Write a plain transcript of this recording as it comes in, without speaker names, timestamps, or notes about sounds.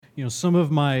Some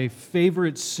of my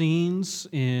favorite scenes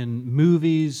in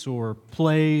movies or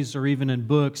plays or even in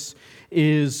books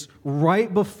is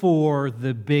right before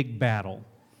the big battle.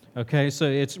 Okay, so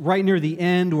it's right near the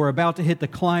end. We're about to hit the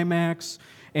climax,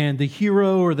 and the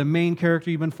hero or the main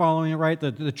character, you've been following it, right?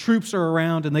 The troops are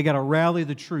around, and they got to rally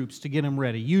the troops to get them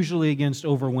ready, usually against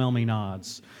overwhelming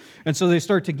odds. And so they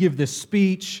start to give this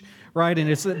speech, right? And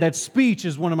that speech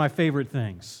is one of my favorite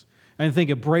things. I think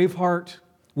of Braveheart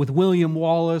with William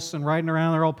Wallace and riding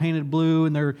around, they're all painted blue,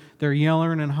 and they're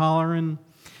yelling and hollering.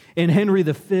 In Henry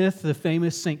V, the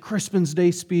famous St. Crispin's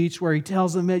Day speech, where he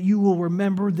tells them that you will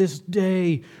remember this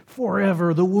day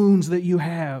forever, the wounds that you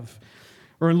have.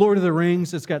 Or in Lord of the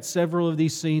Rings, it's got several of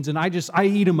these scenes, and I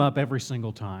eat them up every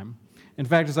single time. In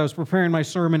fact, as I was preparing my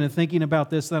sermon and thinking about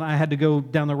this, then I had to go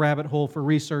down the rabbit hole for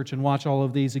research and watch all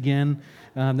of these again.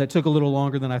 That took a little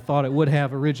longer than I thought it would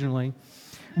have originally.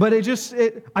 But I just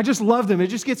love them. It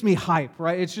just gets me hype,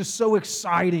 right? It's just so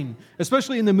exciting,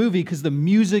 especially in the movie, because the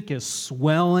music is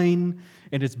swelling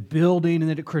and it's building and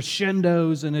then it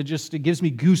crescendos and it gives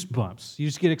me goosebumps. You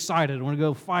just get excited. I want to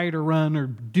go fight or run or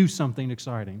do something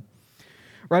exciting,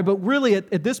 right? But really,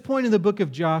 at this point in the book of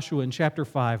Joshua in chapter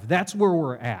 5, that's where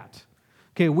we're at.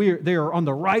 Okay, they are on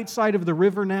the right side of the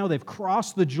river now. They've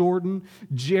crossed the Jordan.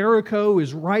 Jericho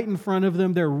is right in front of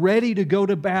them. They're ready to go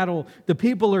to battle. The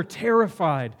people are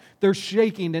terrified. They're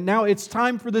shaking. And now it's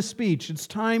time for the speech. It's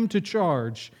time to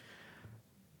charge.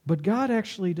 But God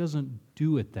actually doesn't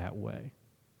do it that way.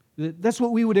 That's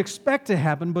what we would expect to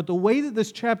happen, but the way that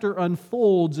this chapter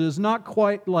unfolds is not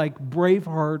quite like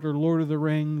Braveheart or Lord of the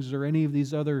Rings or any of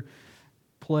these other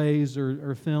plays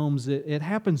or films. It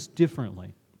happens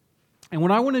differently. And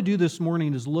what I want to do this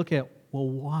morning is look at, well,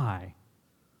 why?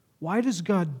 Why does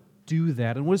God do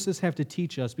that? And what does this have to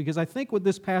teach us? Because I think what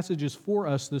this passage is for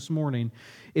us this morning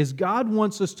is God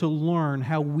wants us to learn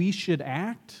how we should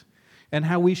act and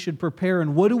how we should prepare.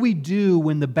 And what do we do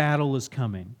when the battle is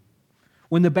coming?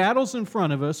 When the battle's in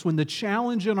front of us, when the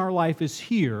challenge in our life is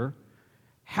here,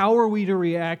 how are we to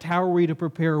react? How are we to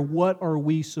prepare? What are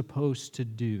we supposed to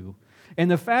do? And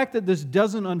the fact that this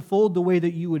doesn't unfold the way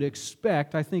that you would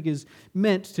expect, I think, is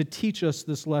meant to teach us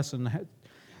this lesson.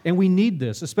 And we need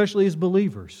this, especially as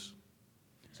believers.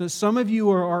 So some of you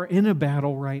are in a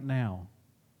battle right now.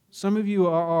 Some of you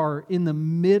are in the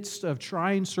midst of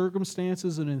trying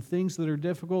circumstances and in things that are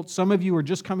difficult. Some of you are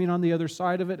just coming on the other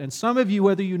side of it. And some of you,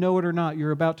 whether you know it or not,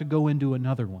 you're about to go into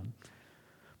another one.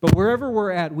 But wherever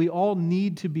we're at, we all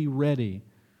need to be ready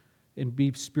and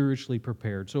be spiritually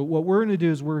prepared. So what we're going to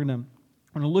do is we're going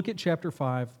to look at chapter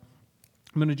 5.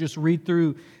 I'm going to just read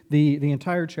through the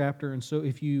entire chapter. And so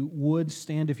if you would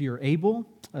stand if you're able,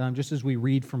 just as we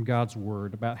read from God's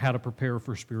Word about how to prepare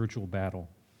for spiritual battle.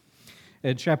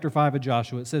 At chapter 5 of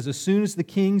Joshua, it says, "As soon as the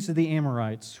kings of the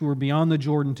Amorites, who were beyond the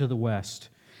Jordan to the west,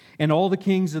 and all the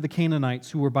kings of the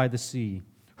Canaanites who were by the sea,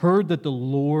 heard that the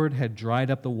Lord had dried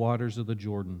up the waters of the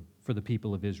Jordan for the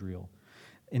people of Israel,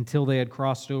 until they had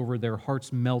crossed over, their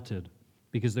hearts melted,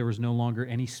 because there was no longer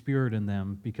any spirit in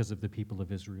them because of the people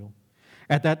of Israel.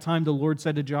 At that time the Lord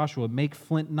said to Joshua, 'Make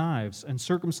flint knives and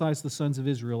circumcise the sons of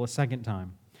Israel a second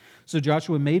time.' So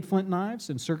Joshua made flint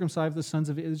knives and circumcised the sons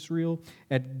of Israel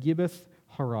at Gibeath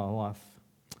Haraloth.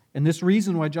 And this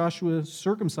reason why Joshua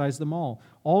circumcised them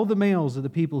all the males of the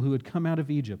people who had come out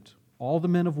of Egypt, all the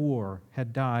men of war,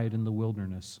 had died in the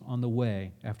wilderness on the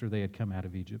way after they had come out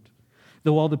of Egypt.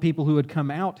 Though all the people who had come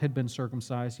out had been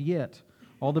circumcised, yet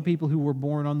all the people who were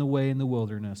born on the way in the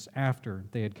wilderness after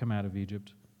they had come out of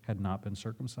Egypt had not been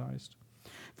circumcised.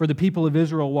 For the people of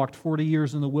Israel walked 40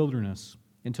 years in the wilderness,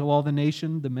 until all the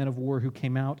nation, the men of war who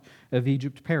came out of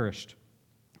Egypt, perished,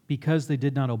 because they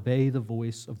did not obey the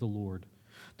voice of the Lord.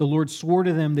 The Lord swore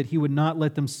to them that He would not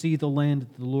let them see the land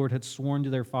that the Lord had sworn to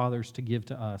their fathers to give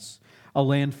to us, a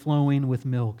land flowing with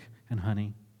milk and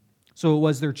honey. So it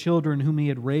was their children whom He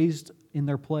had raised in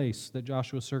their place that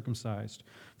Joshua circumcised,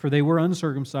 for they were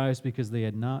uncircumcised because they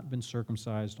had not been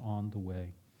circumcised on the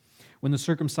way. When the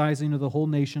circumcising of the whole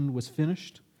nation was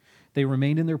finished, they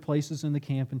remained in their places in the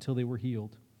camp until they were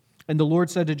healed. And the Lord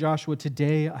said to Joshua,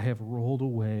 'Today I have rolled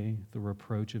away the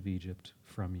reproach of Egypt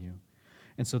from you.'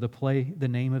 And so the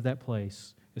name of that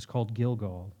place is called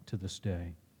Gilgal to this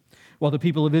day. While the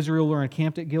people of Israel were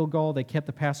encamped at Gilgal, they kept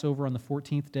the Passover on the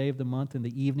 14th day of the month in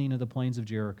the evening of the plains of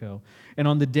Jericho. And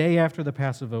on the day after the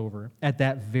Passover, at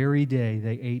that very day,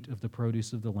 they ate of the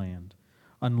produce of the land,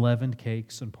 unleavened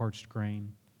cakes and parched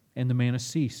grain. And the manna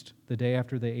ceased the day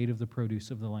after they ate of the produce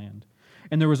of the land.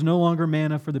 And there was no longer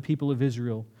manna for the people of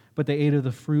Israel, but they ate of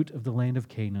the fruit of the land of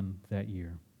Canaan that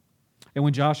year. And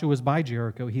when Joshua was by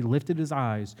Jericho, he lifted his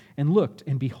eyes and looked,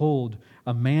 and behold,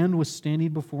 a man was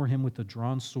standing before him with a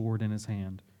drawn sword in his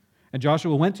hand. And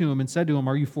Joshua went to him and said to him,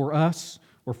 "Are you for us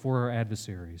or for our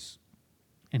adversaries?"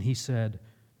 And he said,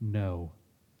 "No,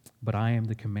 but I am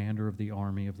the commander of the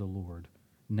army of the Lord.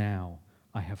 Now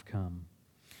I have come."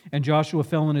 And Joshua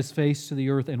fell on his face to the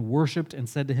earth and worshipped and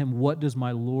said to him, "What does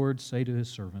my Lord say to his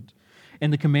servant?"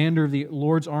 And the commander of the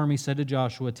Lord's army said to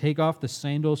Joshua, "Take off the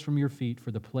sandals from your feet, for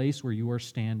the place where you are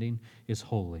standing is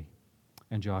holy."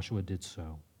 And Joshua did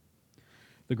so.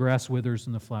 The grass withers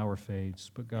and the flower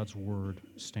fades, but God's word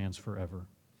stands forever.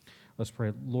 Let's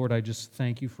pray. Lord, I just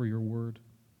thank you for your word.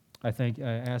 I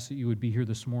ask that you would be here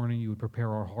this morning, you would prepare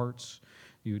our hearts,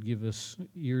 you would give us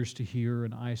ears to hear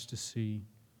and eyes to see.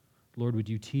 Lord, would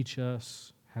you teach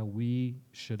us how we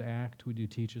should act? Would you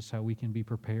teach us how we can be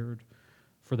prepared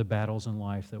for the battles in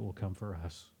life that will come for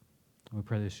us? We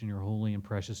pray this in your holy and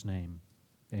precious name.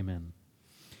 Amen.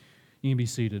 You can be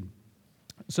seated.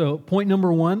 So, point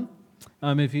number one,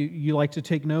 if you like to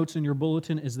take notes in your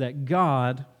bulletin, is that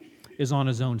God is on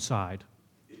his own side.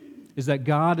 Is that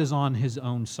God is on his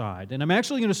own side. And I'm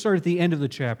actually going to start at the end of the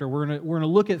chapter. We're going to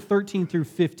look at 13 through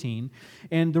 15.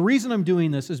 And the reason I'm doing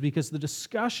this is because the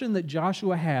discussion that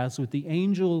Joshua has with the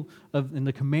angel and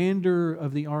the commander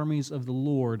of the armies of the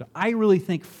Lord, I really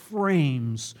think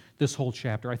frames this whole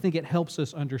chapter. I think it helps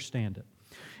us understand it.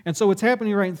 And so what's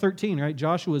happening right in 13, right?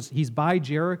 He's by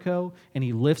Jericho, and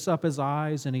he lifts up his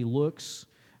eyes, and he looks,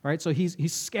 right? So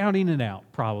he's scouting it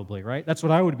out, probably, right? That's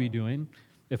what I would be doing.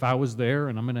 If I was there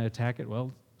and I'm going to attack it, well,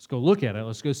 let's go look at it.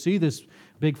 Let's go see this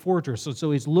big fortress.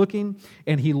 So he's looking,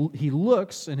 and he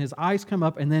looks, and his eyes come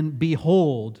up, and then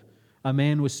behold, a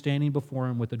man was standing before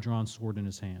him with a drawn sword in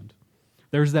his hand.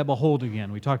 There's that behold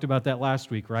again. We talked about that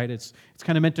last week, right? It's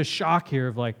kind of meant to shock here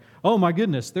of like, oh my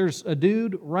goodness, there's a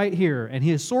dude right here, and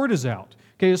his sword is out.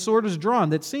 Okay, his sword is drawn.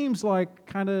 That seems like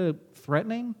kind of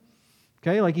threatening.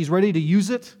 Okay, like he's ready to use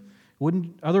it.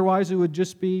 Otherwise it would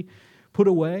just be put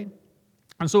away.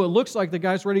 And so it looks like the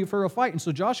guy's ready for a fight. And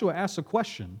so Joshua asks a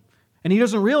question. And he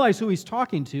doesn't realize who he's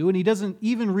talking to, and he doesn't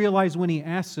even realize when he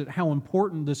asks it how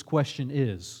important this question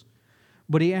is.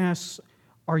 But he asks,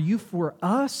 "Are you for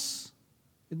us,"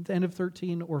 at the end of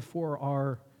 13, "or for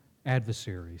our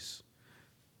adversaries?"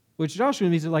 Which Joshua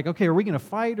means like, okay, are we going to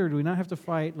fight or do we not have to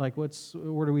fight? Like, what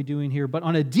are we doing here? But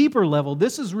on a deeper level,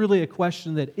 this is really a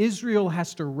question that Israel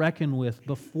has to reckon with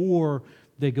before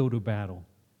they go to battle.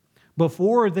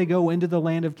 Before they go into the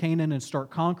land of Canaan and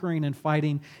start conquering and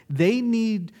fighting, they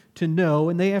need to know,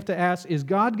 and they have to ask, is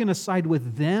God going to side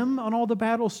with them on all the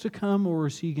battles to come, or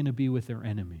is he going to be with their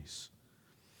enemies?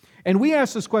 And we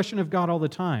ask this question of God all the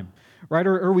time, right?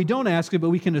 Or we don't ask it, but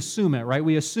we can assume it, right?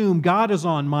 We assume God is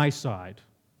on my side.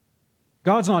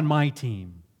 God's on my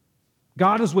team.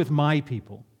 God is with my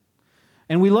people.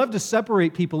 And we love to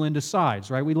separate people into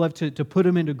sides, right? We love to put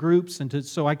them into groups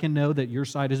so I can know that your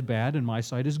side is bad and my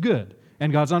side is good.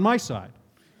 And God's on my side,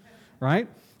 right?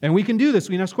 And we can do this.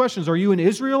 We can ask questions. Are you an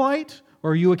Israelite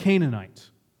or are you a Canaanite?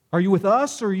 Are you with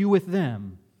us or are you with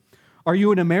them? Are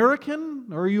you an American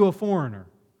or are you a foreigner?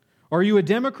 Are you a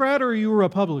Democrat or are you a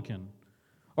Republican?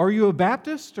 Are you a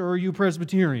Baptist or are you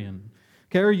Presbyterian?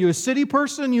 Okay, are you a city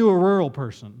person or are you a rural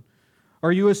person?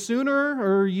 Are you a Sooner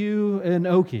or are you an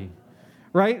Okie?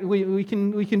 Right? We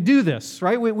can do this,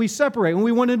 right? We separate and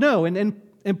we want to know.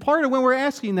 And part of when we're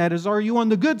asking that is, are you on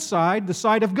the good side, the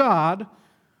side of God,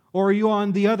 or are you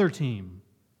on the other team?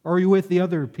 Or are you with the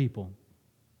other people?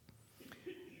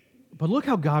 But look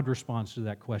how God responds to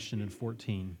that question in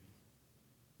 14.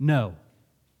 No.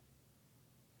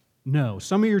 No.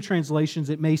 Some of your translations,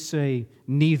 it may say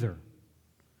neither.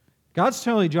 God's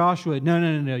telling Joshua,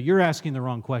 no, you're asking the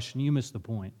wrong question. You missed the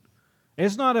point.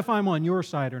 It's not if I'm on your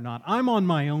side or not. I'm on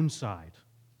my own side.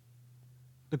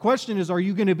 The question is, are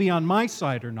you going to be on my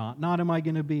side or not? Not am I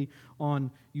going to be on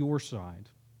your side?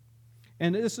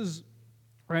 And this is,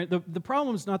 right, the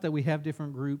problem is not that we have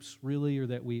different groups, really, or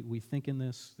that we think in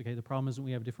this. Okay, the problem isn't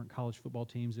we have different college football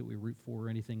teams that we root for or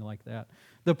anything like that.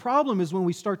 The problem is when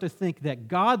we start to think that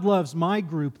God loves my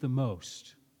group the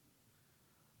most.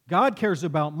 God cares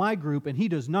about my group, and He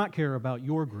does not care about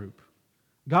your group.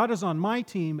 God is on my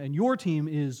team, and your team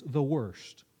is the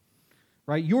worst.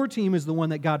 Right? Your team is the one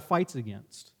that God fights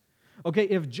against. Okay,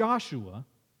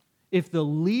 if the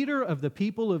leader of the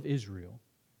people of Israel,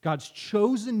 God's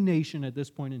chosen nation at this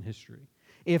point in history,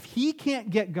 if he can't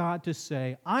get God to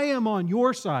say, I am on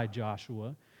your side,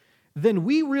 Joshua, then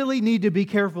we really need to be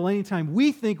careful anytime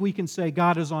we think we can say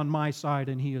God is on my side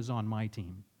and He is on my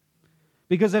team.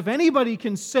 Because if anybody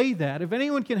can say that, if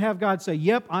anyone can have God say,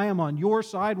 yep, I am on your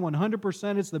side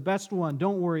 100%, it's the best one,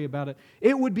 don't worry about it,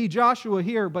 it would be Joshua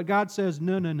here, but God says,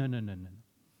 no.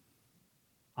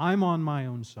 I'm on my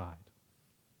own side.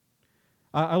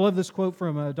 I love this quote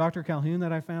from Dr. Calhoun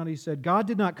that I found. He said, God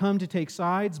did not come to take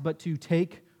sides, but to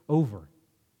take over.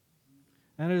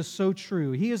 And it is so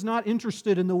true. He is not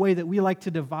interested in the way that we like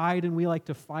to divide and we like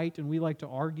to fight and we like to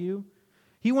argue.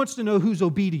 He wants to know who's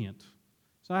obedient.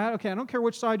 So, okay, I don't care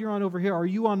which side you're on over here. Are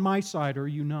you on my side or are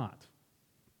you not?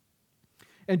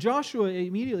 And Joshua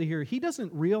immediately here, he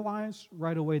doesn't realize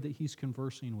right away that he's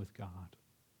conversing with God.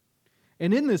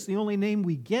 And in this, the only name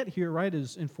we get here, right,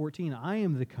 is in 14, I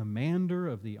am the commander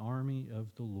of the army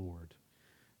of the Lord.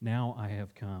 Now I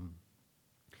have come.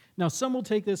 Now, some will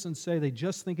take this and say they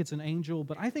just think it's an angel,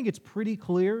 but I think it's pretty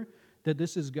clear that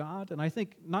this is God. And I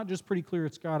think not just pretty clear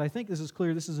it's God, I think this is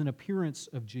clear this is an appearance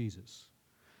of Jesus.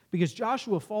 Because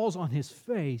Joshua falls on his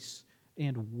face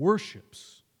and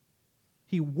worships.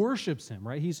 He worships him,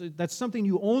 right? That's something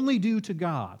you only do to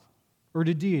God or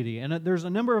to deity. And there's a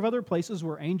number of other places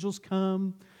where angels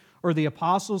come or the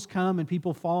apostles come and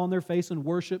people fall on their face and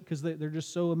worship because they're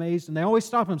just so amazed. And they always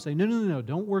stop him and say, no,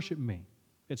 don't worship me.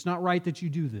 It's not right that you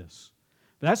do this.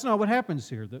 But that's not what happens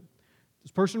here.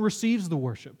 This person receives the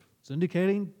worship. It's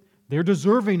indicating they're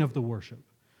deserving of the worship.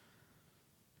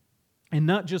 And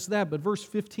not just that, but verse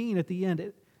 15 at the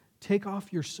end, take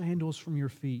off your sandals from your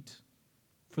feet,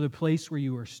 for the place where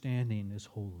you are standing is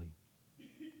holy.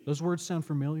 Those words sound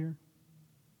familiar?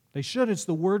 They should. It's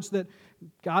the words that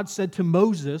God said to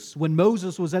Moses when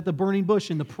Moses was at the burning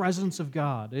bush in the presence of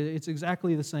God. It's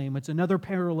exactly the same. It's another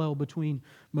parallel between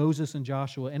Moses and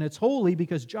Joshua. And it's holy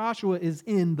because Joshua is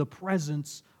in the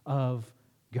presence of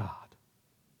God.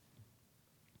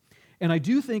 And I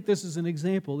do think this is an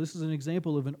example. This is an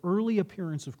example of an early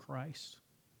appearance of Christ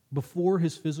before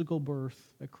his physical birth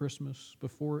at Christmas,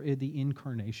 before the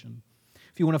incarnation.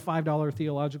 If you want a $5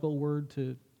 theological word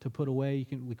to put away,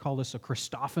 we call this a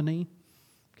Christophany.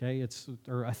 Okay,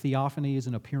 or a theophany is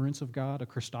an appearance of God. A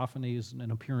Christophany is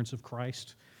an appearance of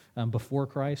Christ before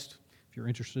Christ. If you're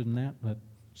interested in that, but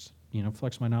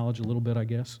flex my knowledge a little bit, I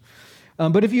guess.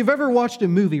 But if you've ever watched a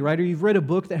movie, right, or you've read a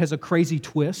book that has a crazy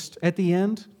twist at the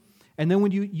end. And then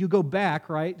when you go back,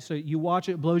 right, so you watch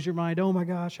it, blows your mind, oh my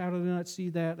gosh, how did I not see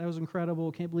that? That was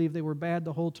incredible. Can't believe they were bad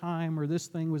the whole time, or this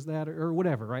thing was that, or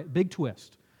whatever, right? Big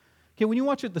twist. Okay, when you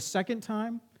watch it the second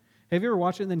time, have you ever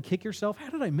watched it and then kick yourself? How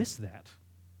did I miss that?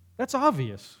 That's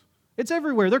obvious. It's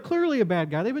everywhere. They're clearly a bad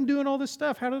guy. They've been doing all this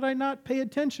stuff. How did I not pay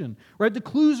attention? Right? The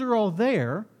clues are all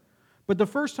there, but the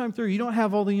first time through, you don't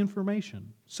have all the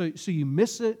information. So you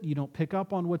miss it. You don't pick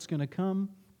up on what's going to come.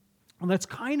 And that's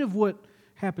kind of what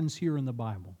happens here in the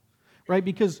Bible, right?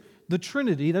 Because the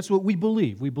Trinity, that's what we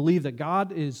believe. We believe that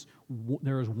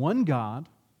there is one God,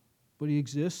 but He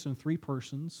exists in three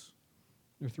persons.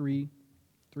 There are three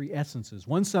essences.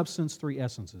 One substance, three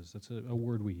essences. That's a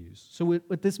word we use. So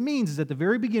what this means is at the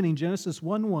very beginning, Genesis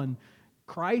 1:1,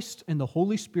 Christ and the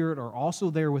Holy Spirit are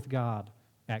also there with God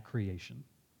at creation.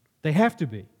 They have to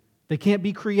be. They can't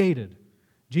be created.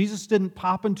 Jesus didn't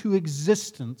pop into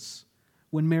existence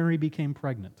when Mary became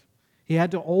pregnant. He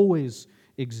had to always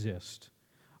exist.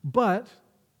 But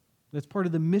that's part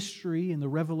of the mystery and the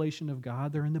revelation of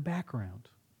God. They're in the background.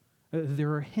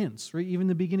 There are hints, right? Even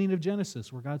the beginning of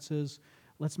Genesis where God says,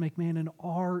 let's make man in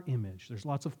our image. There's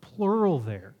lots of plural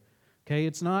there. Okay,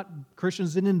 it's not,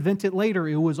 Christians didn't invent it later.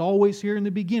 It was always here in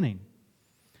the beginning.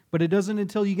 But it doesn't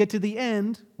until you get to the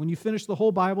end, when you finish the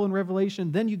whole Bible in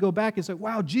Revelation, then you go back and say,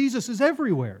 wow, Jesus is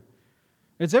everywhere.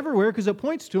 It's everywhere because it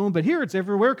points to Him, but here it's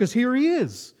everywhere because here He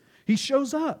is. He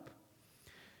shows up.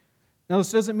 Now,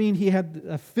 this doesn't mean He had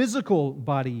a physical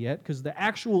body yet, because the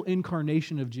actual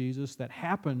incarnation of Jesus that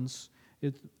happens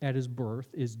at His birth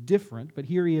is different, but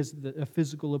here He is a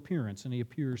physical appearance, and He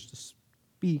appears to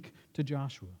speak to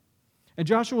Joshua. And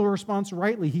Joshua responds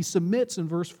rightly. He submits in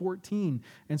verse 14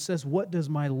 and says, what does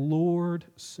my Lord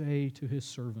say to His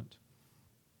servant?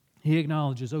 He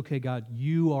acknowledges, okay, God,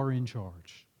 You are in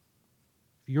charge.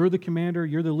 You're the commander,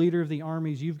 you're the leader of the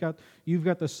armies, you've got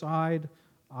the side,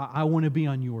 I want to be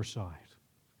on your side.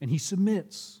 And he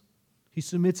submits. He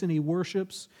submits and he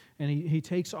worships, and he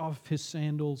takes off his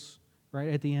sandals right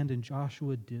at the end, and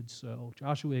Joshua did so.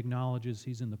 Joshua acknowledges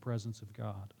he's in the presence of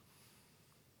God.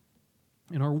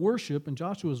 In our worship, in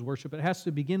Joshua's worship, it has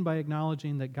to begin by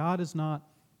acknowledging that God is not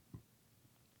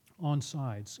on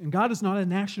sides, and God is not a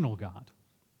national God.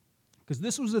 Because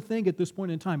this was the thing at this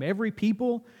point in time. Every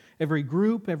people, every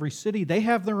group, every city, they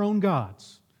have their own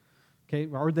gods. Okay?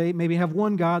 Or they maybe have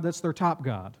one God that's their top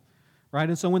God. right?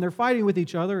 And so when they're fighting with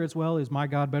each other, it's, well, is my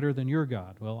God better than your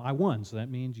God? Well, I won, so that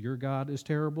means your God is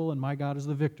terrible and my God is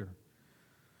the victor.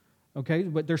 Okay,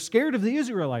 but they're scared of the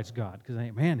Israelites' God because,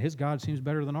 man, his God seems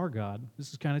better than our God.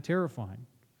 This is kind of terrifying.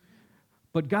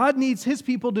 But God needs his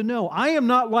people to know, I am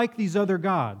not like these other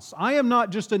gods. I am not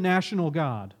just a national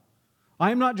God.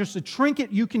 I am not just a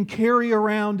trinket you can carry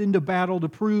around into battle to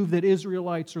prove that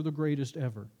Israelites are the greatest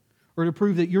ever, or to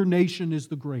prove that your nation is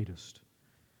the greatest.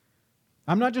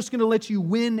 I'm not just going to let you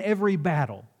win every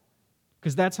battle,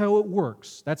 because that's how it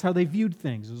works. That's how they viewed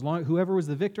things. As long whoever was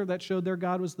the victor, that showed their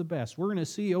God was the best. We're going to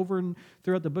see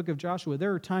throughout the book of Joshua,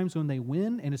 there are times when they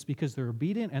win, and it's because they're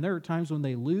obedient, and there are times when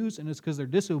they lose, and it's because they're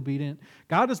disobedient.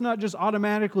 God is not just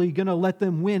automatically going to let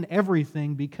them win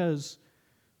everything because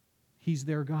he's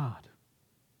their God.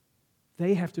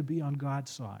 They have to be on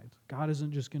God's side. God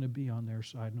isn't just going to be on their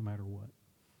side no matter what.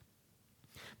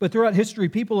 But throughout history,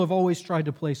 people have always tried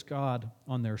to place God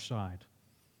on their side.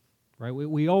 Right?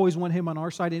 We always want him on our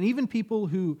side. And even people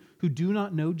who do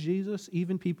not know Jesus,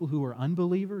 even people who are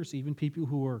unbelievers, even people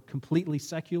who are completely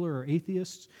secular or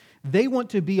atheists, they want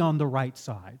to be on the right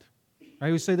side.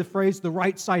 Right? We say the phrase, the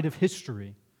right side of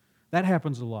history. That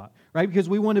happens a lot, right? Because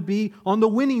we want to be on the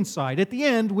winning side. At the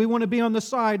end, we want to be on the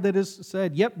side that is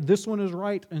said, yep, this one is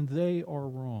right and they are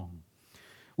wrong.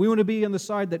 We want to be on the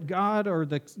side that God, or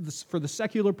for the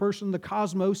secular person, the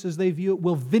cosmos as they view it,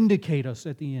 will vindicate us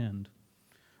at the end.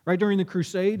 Right, during the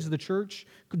Crusades, the church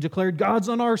declared God's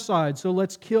on our side, so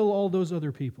let's kill all those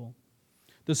other people.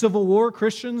 The Civil War,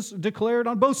 Christians declared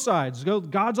on both sides,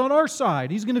 God's on our side,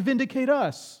 he's going to vindicate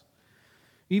us.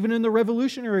 Even in the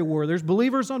Revolutionary War, there's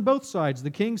believers on both sides.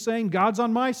 The king saying, God's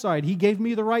on my side, he gave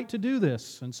me the right to do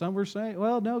this. And some were saying,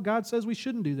 well, no, God says we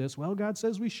shouldn't do this. Well, God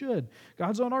says we should.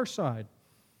 God's on our side.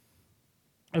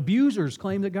 Abusers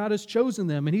claim that God has chosen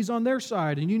them and he's on their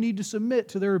side, and you need to submit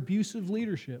to their abusive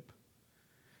leadership.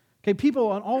 Okay, people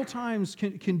on all times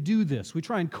can do this. We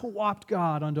try and co-opt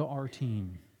God onto our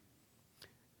team.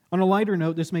 On a lighter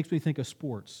note, this makes me think of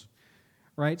sports,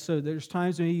 right? So there's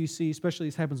times when you see, especially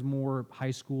this happens more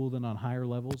high school than on higher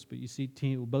levels, but you see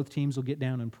both teams will get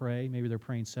down and pray. Maybe they're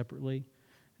praying separately.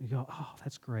 And you go, oh,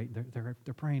 that's great.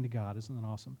 They're praying to God. Isn't that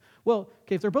awesome? Well,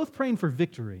 okay, if they're both praying for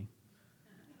victory,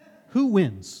 who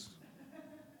wins?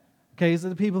 Okay, is it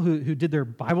the people who did their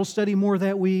Bible study more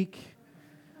that week?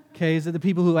 Okay, is it the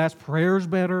people who ask prayers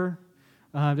better?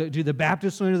 Do the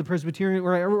Baptists win or the Presbyterian?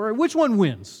 Or which one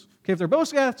wins? Okay, if they're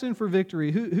both asking for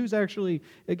victory, who's actually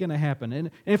going to happen?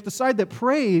 And if the side that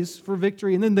prays for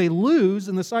victory and then they lose,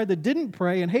 and the side that didn't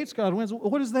pray and hates God wins,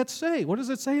 what does that say? What does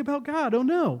it say about God? Oh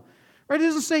no. Right? It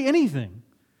doesn't say anything.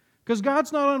 Because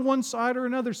God's not on one side or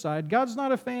another side. God's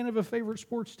not a fan of a favorite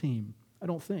sports team, I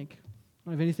don't think. I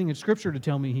don't have anything in Scripture to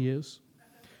tell me he is.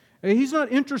 He's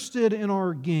not interested in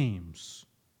our games.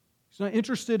 He's not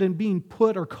interested in being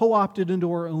put or co-opted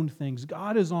into our own things.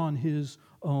 God is on his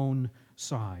own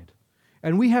side.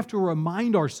 And we have to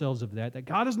remind ourselves of that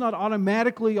God is not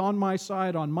automatically on my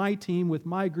side, on my team, with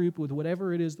my group, with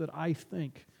whatever it is that I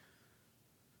think.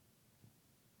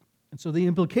 And so the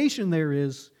implication there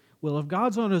is, well, if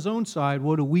God's on his own side,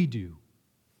 what do we do?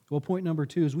 Well, point number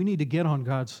 2 is we need to get on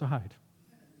God's side.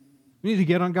 We need to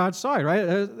get on God's side,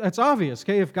 right? That's obvious,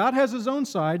 okay? If God has his own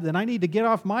side, then I need to get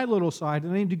off my little side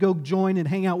and I need to go join and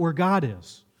hang out where God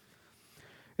is.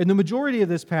 In the majority of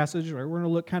this passage, right, we're going to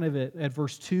look kind of at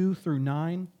verse 2 through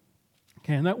 9.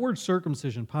 Okay, and that word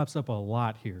circumcision pops up a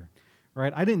lot here,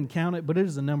 right? I didn't count it, but it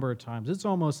is a number of times. It's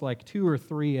almost like 2 or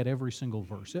 3 at every single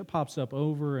verse. It pops up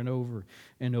over and over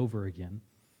and over again.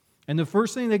 And the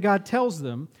first thing that God tells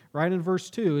them, right in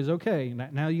verse 2, is, okay,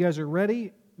 now you guys are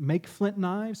ready. Make flint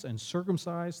knives and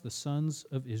circumcise the sons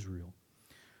of Israel.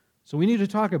 So we need to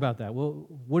talk about that. Well,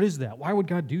 what is that? Why would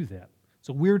God do that? It's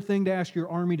a weird thing to ask your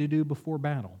army to do before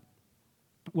battle.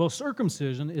 Well,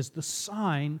 circumcision is the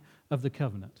sign of the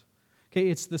covenant. Okay,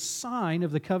 it's the sign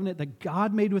of the covenant that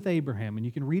God made with Abraham. And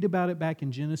you can read about it back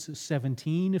in Genesis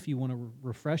 17 if you want to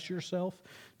refresh yourself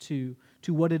to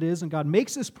what it is. And God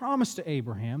makes this promise to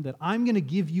Abraham that I'm going to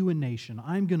give you a nation.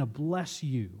 I'm going to bless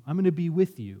you. I'm going to be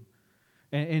with you.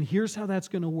 And here's how that's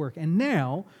going to work. And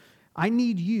now, I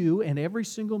need you and every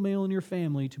single male in your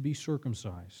family to be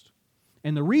circumcised.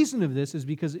 And the reason of this is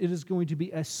because it is going to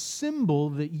be a symbol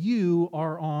that you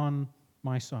are on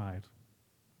my side.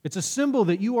 It's a symbol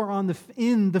that you are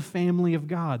in the family of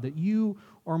God, that you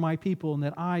are my people and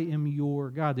that I am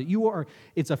your God.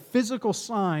 It's a physical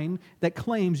sign that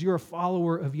claims you're a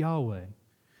follower of Yahweh.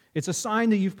 It's a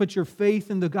sign that you've put your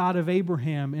faith in the God of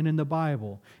Abraham and in the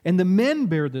Bible. And the men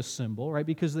bear this symbol, right,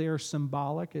 because they are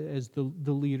symbolic as the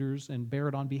leaders and bear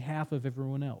it on behalf of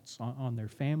everyone else, on their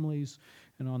families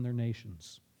and on their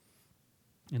nations.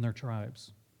 in their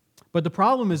tribes. But the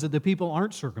problem is that the people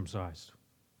aren't circumcised.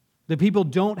 The people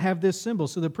don't have this symbol.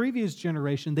 So the previous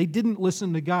generation, they didn't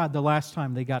listen to God the last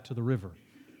time they got to the river.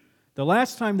 The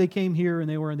last time they came here and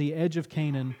they were on the edge of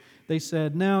Canaan, they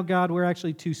said, "No, God, we're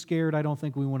actually too scared. I don't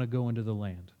think we want to go into the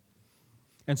land."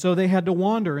 And so they had to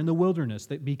wander in the wilderness.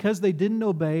 Because they didn't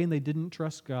obey and they didn't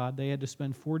trust God, they had to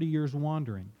spend 40 years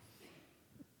wandering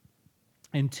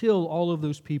until all of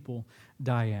those people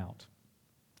die out.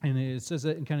 And it says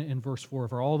that in verse 4,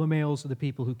 "For all the males of the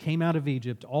people who came out of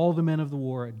Egypt, all the men of the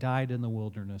war, died in the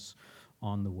wilderness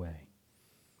on the way."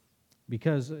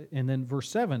 And then verse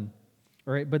 7,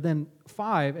 all right, but then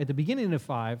 5, at the beginning of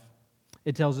 5,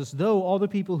 it tells us, "Though all the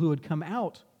people who had come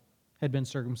out had been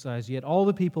circumcised, yet all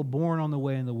the people born on the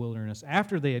way in the wilderness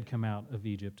after they had come out of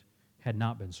Egypt had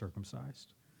not been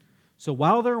circumcised." So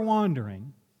while they're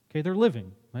wandering, okay, they're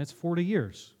living. That's 40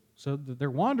 years. So they're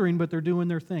wandering, but they're doing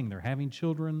their thing. They're having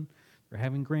children, they're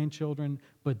having grandchildren,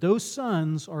 but those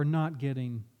sons are not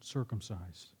getting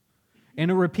circumcised. And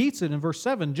it repeats it in verse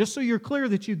 7, just so you're clear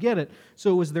that you get it.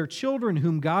 "So it was their children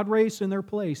whom God raised in their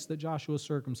place that Joshua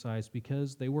circumcised,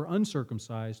 because they were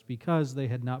uncircumcised, because they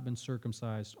had not been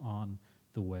circumcised on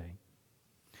the way."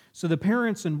 So the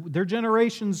parents and their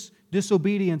generation's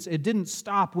disobedience, it didn't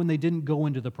stop when they didn't go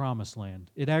into the promised land.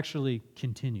 It actually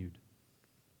continued.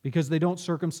 Because they don't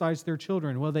circumcise their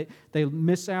children. Well, they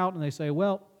miss out and they say,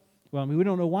 well, I mean, we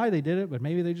don't know why they did it, but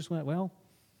maybe they just went, well,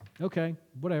 okay,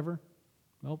 whatever.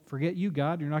 Well, forget you,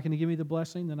 God. You're not going to give me the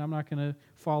blessing, then I'm not going to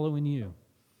follow in you.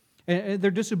 And their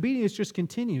disobedience just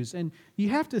continues. And you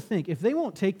have to think, if they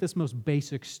won't take this most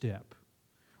basic step,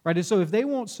 right? And so if they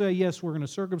won't say, yes, we're going to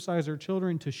circumcise our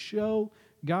children to show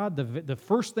God the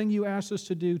first thing you asked us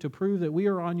to do, to prove that we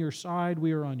are on your side,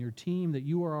 we are on your team, that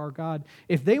you are our God,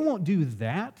 if they won't do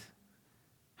that,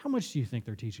 how much do you think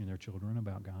they're teaching their children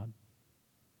about God?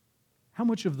 How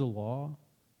much of the law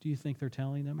do you think they're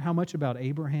telling them? How much about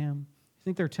Abraham? You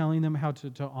think they're telling them how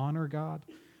to honor God?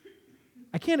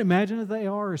 I can't imagine that they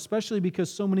are, especially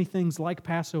because so many things like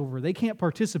Passover, they can't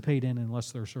participate in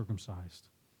unless they're circumcised.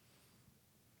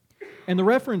 And the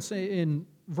reference in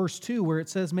verse 2 where it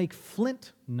says, "Make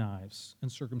flint knives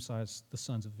and circumcise the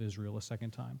sons of Israel" a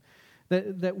second time.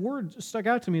 That word stuck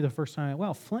out to me the first time.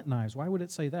 Well, flint knives, why would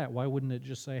it say that? Why wouldn't it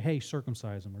just say, hey,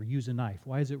 circumcise them or use a knife?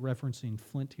 Why is it referencing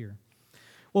flint here?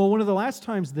 Well, one of the last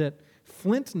times that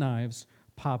flint knives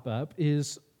pop up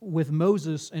is with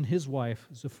Moses and his wife,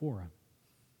 Zipporah.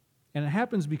 And it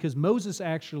happens because Moses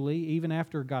actually, even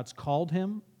after God's called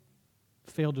him,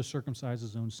 failed to circumcise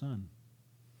his own son.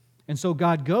 And so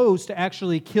God goes to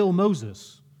actually kill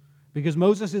Moses because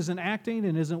Moses isn't acting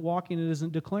and isn't walking and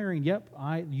isn't declaring, yep,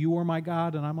 you are my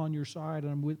God and I'm on your side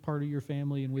and I'm with part of your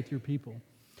family and with your people.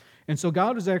 And so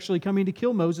God is actually coming to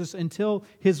kill Moses until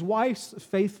his wife's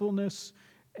faithfulness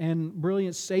and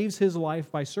brilliance saves his life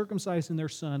by circumcising their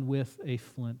son with a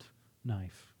flint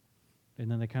knife. And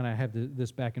then they kind of have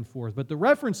this back and forth. But the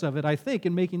reference of it, I think,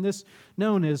 in making this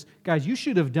known is, guys, you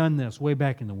should have done this way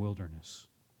back in the wilderness.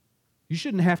 You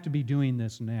shouldn't have to be doing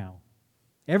this now.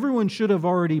 Everyone should have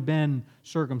already been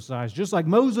circumcised, just like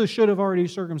Moses should have already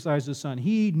circumcised his son.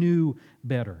 He knew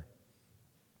better.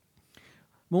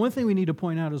 But one thing we need to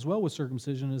point out as well with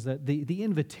circumcision is that the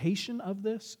invitation of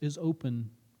this is open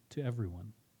to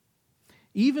everyone.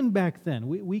 Even back then,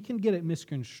 we can get it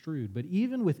misconstrued, but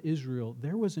even with Israel,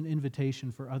 there was an invitation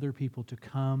for other people to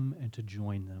come and to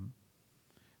join them.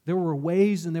 There were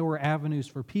ways and there were avenues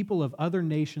for people of other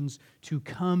nations to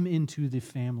come into the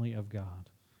family of God,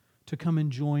 to come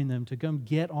and join them, to come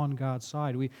get on God's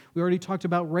side. We already talked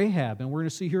about Rahab, and we're going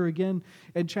to see here again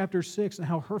in chapter 6 and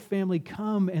how her family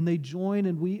come and they join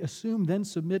and we assume then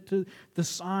submit to the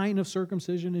sign of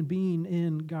circumcision and being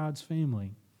in God's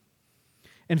family.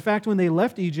 In fact, when they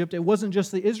left Egypt, it wasn't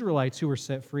just the Israelites who were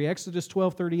set free. Exodus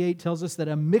 12:38 tells us that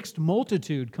a mixed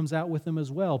multitude comes out with them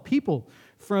as well. People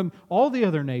from all the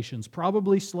other nations,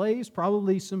 probably slaves,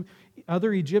 probably some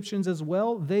other Egyptians as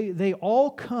well, they all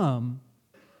come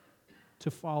to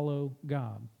follow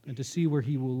God and to see where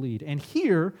He will lead. And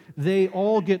here, they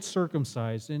all get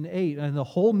circumcised and the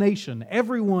whole nation,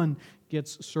 everyone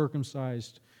gets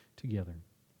circumcised together.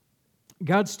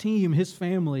 God's team, His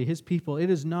family, His people, it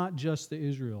is not just the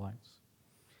Israelites.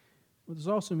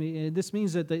 This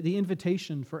means that the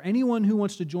invitation for anyone who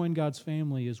wants to join God's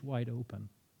family is wide open.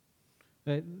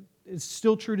 It's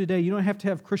still true today. You don't have to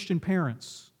have Christian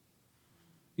parents.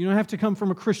 You don't have to come from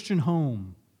a Christian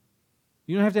home.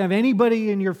 You don't have to have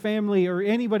anybody in your family or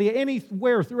anybody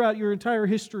anywhere throughout your entire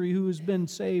history who has been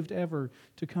saved ever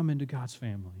to come into God's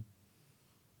family.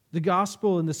 The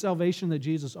gospel and the salvation that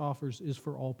Jesus offers is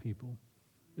for all people.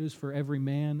 It is for every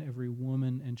man, every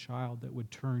woman, and child that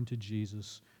would turn to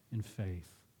Jesus in faith.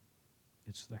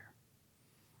 It's there.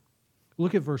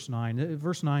 Look at verse 9.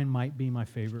 Verse 9 might be my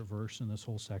favorite verse in this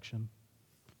whole section.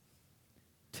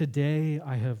 Today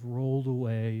I have rolled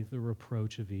away the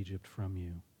reproach of Egypt from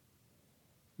you.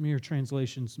 Your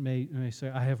translations may say,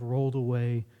 I have rolled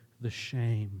away the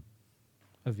shame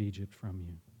of Egypt from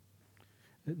you.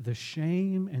 The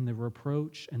shame and the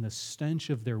reproach and the stench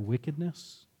of their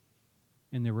wickedness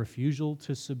and their refusal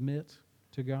to submit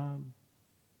to God,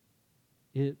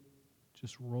 it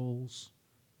just rolls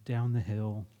down the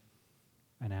hill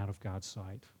and out of God's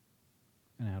sight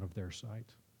and out of their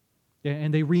sight.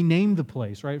 And they renamed the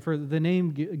place, right? For the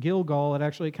name Gilgal, it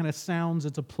actually kind of sounds,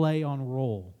 it's a play on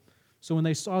roll. So when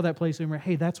they saw that place, they were,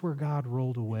 hey, that's where God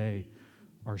rolled away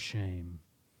our shame.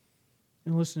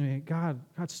 And listen to me, God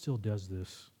still does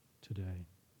this today.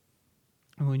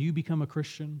 And when you become a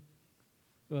Christian,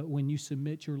 when you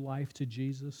submit your life to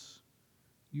Jesus,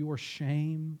 your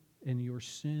shame and your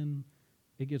sin,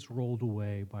 it gets rolled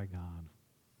away by God.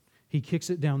 He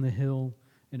kicks it down the hill,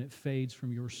 and it fades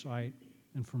from your sight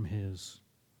and from His.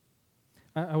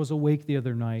 I was awake the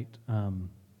other night,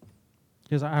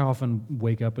 because I often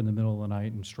wake up in the middle of the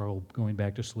night and struggle going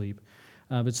back to sleep.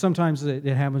 But sometimes it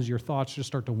happens, your thoughts just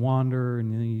start to wander,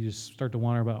 and then you just start to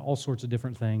wonder about all sorts of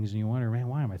different things, and you wonder, man,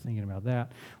 why am I thinking about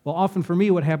that? Well, often for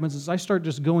me, what happens is I start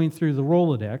just going through the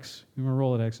Rolodex. You remember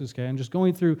Rolodexes, okay? I'm just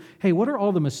going through, hey, what are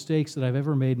all the mistakes that I've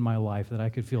ever made in my life that I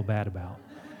could feel bad about?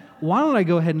 Why don't I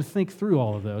go ahead and think through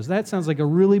all of those? That sounds like a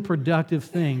really productive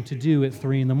thing to do at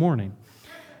 3 a.m.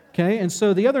 Okay, and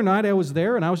so the other night I was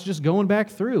there, and I was just going back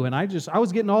through, and I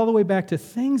was getting all the way back to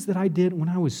things that I did when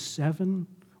I was 7,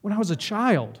 when I was a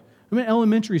child. I'm in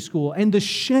elementary school, and the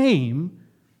shame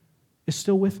is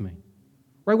still with me.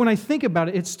 Right? When I think about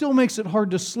it, it still makes it hard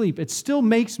to sleep. It still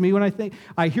makes me, when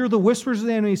I hear the whispers of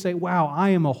the enemy say, wow, I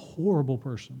am a horrible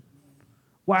person.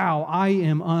 Wow, I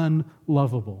am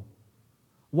unlovable.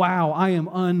 Wow, I am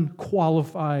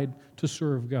unqualified to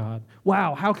serve God.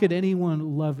 Wow, how could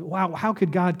anyone love? Wow, how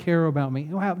could God care about me?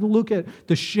 Wow, look at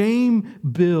the shame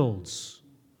builds,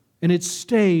 and it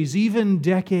stays even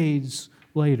decades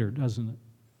later, doesn't it?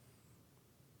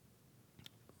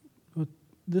 But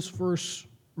this verse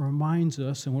reminds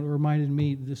us, and what it reminded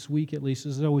me this week at least,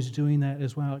 is always doing that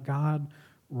as well. God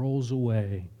rolls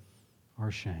away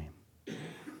our shame.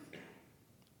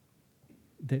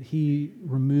 That He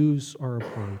removes our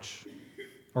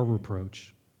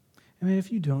reproach. I mean,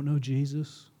 if you don't know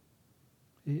Jesus,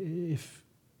 if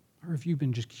you've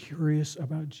been just curious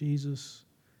about Jesus,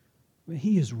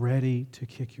 He is ready to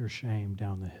kick your shame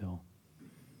down the hill.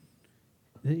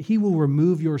 He will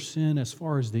remove your sin as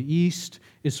far as the east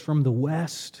is from the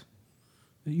west.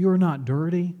 You're not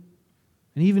dirty.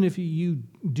 And even if you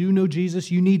do know Jesus,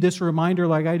 you need this reminder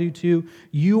like I do too.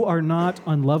 You are not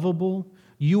unlovable.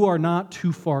 You are not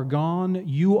too far gone.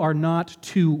 You are not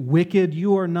too wicked.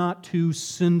 You are not too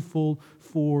sinful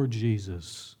for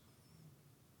Jesus.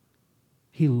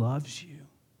 He loves you,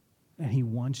 and He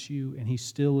wants you, and He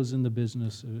still is in the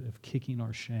business of kicking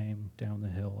our shame down the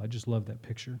hill. I just love that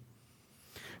picture.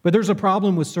 But there's a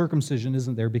problem with circumcision,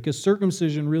 isn't there? Because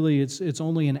circumcision really, it's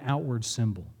only an outward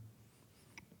symbol.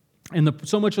 And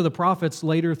so much of the prophets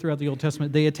later throughout the Old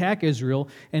Testament, they attack Israel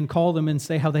and call them and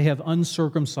say how they have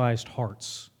uncircumcised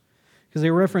hearts. Because they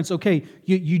reference, okay,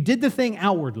 you did the thing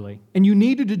outwardly, and you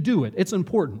needed to do it. It's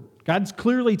important. God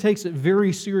clearly takes it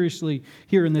very seriously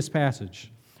here in this passage,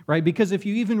 right? Because if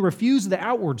you even refuse the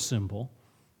outward symbol,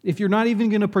 if you're not even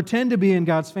going to pretend to be in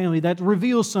God's family, that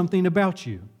reveals something about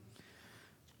you.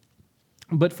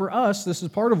 But for us, this is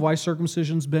part of why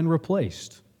circumcision's been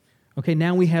replaced. Okay,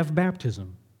 now we have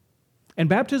baptism. And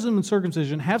baptism and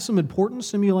circumcision have some important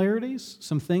similarities,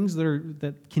 some things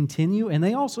that continue, and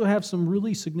they also have some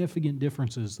really significant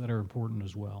differences that are important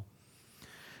as well.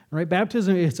 All right,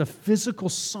 baptism, it's a physical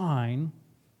sign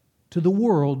to the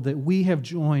world that we have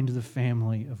joined the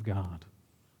family of God,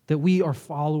 that we are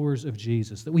followers of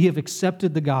Jesus, that we have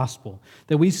accepted the gospel,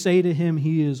 that we say to Him,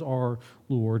 He is our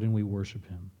Lord, and we worship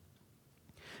Him.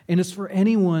 And it's for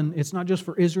anyone, it's not just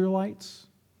for Israelites,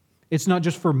 it's not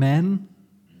just for men,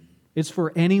 it's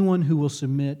for anyone who will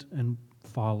submit and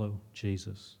follow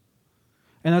Jesus.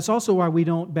 And that's also why we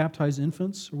don't baptize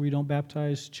infants, or we don't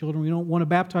baptize children. We don't want to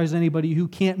baptize anybody who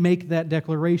can't make that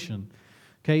declaration.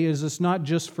 Okay, it's not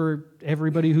just for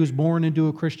everybody who's born into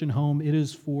a Christian home. It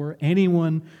is for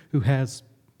anyone who has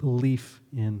belief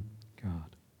in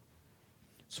God.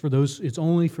 It's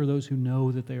only for those who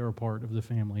know that they are a part of the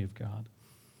family of God.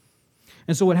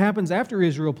 And so what happens after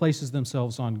Israel places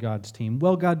themselves on God's team?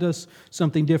 Well, God does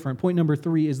something different. Point number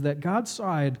 3 is that God's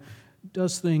side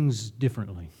does things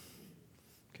differently.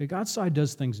 Okay, God's side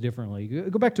does things differently.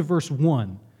 Go back to verse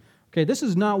 1. Okay, this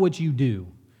is not what you do.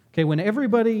 Okay, when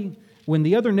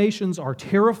the other nations are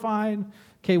terrified,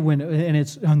 okay, and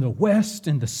it's on the west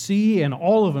and the sea and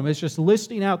all of them, it's just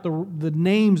listing out the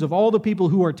names of all the people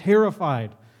who are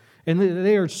terrified. And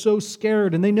they are so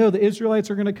scared, and they know the Israelites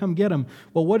are going to come get them.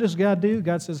 Well, what does God do?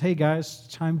 God says, hey guys,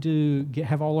 it's time to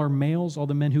have all our males, all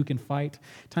the men who can fight,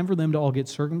 time for them to all get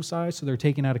circumcised, so they're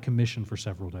taken out of commission for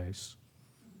several days.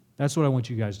 That's what I want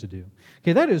you guys to do.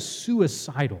 Okay, that is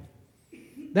suicidal.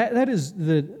 That is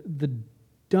the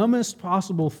dumbest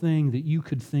possible thing that you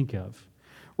could think of.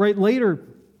 Right, later,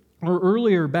 or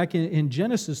earlier back in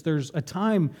Genesis, there's a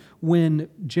time when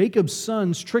Jacob's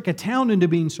sons trick a town into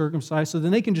being circumcised so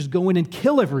then they can just go in and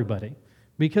kill everybody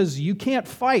because you can't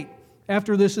fight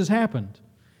after this has happened.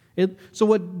 So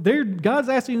what God's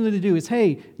asking them to do is,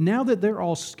 hey, now that they're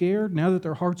all scared, now that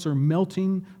their hearts are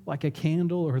melting like a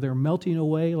candle or they're melting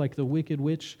away like the Wicked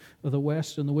Witch of the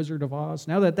West and the Wizard of Oz,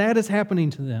 now that that is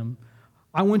happening to them,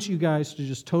 I want you guys to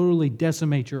just totally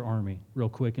decimate your army real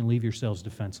quick and leave yourselves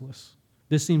defenseless.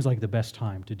 This seems like the best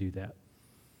time to do that.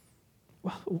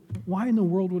 Well, why in the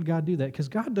world would God do that? Because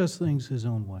God does things His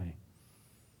own way.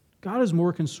 God is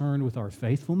more concerned with our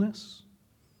faithfulness.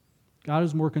 God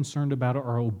is more concerned about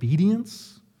our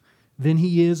obedience than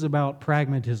He is about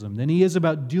pragmatism, than He is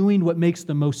about doing what makes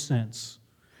the most sense,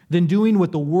 than doing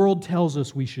what the world tells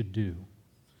us we should do,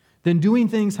 than doing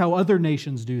things how other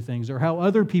nations do things or how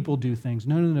other people do things.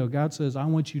 No. God says, I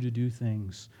want you to do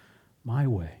things my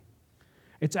way.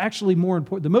 It's actually more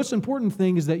important. The most important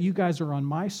thing is that you guys are on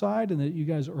my side and that you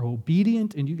guys are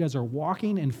obedient and you guys are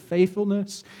walking in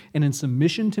faithfulness and in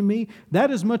submission to me. That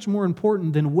is much more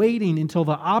important than waiting until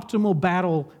the optimal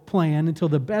battle plan, until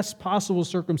the best possible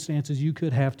circumstances you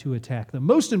could have to attack. The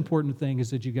most important thing is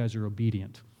that you guys are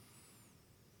obedient.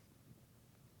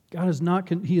 God is not,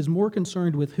 He is more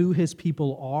concerned with who His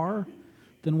people are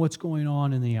than what's going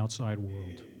on in the outside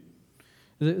world.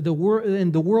 The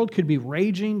world could be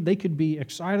raging. They could be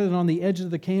excited on the edge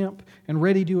of the camp and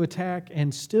ready to attack,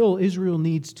 and still Israel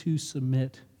needs to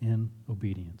submit in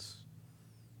obedience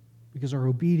because our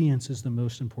obedience is the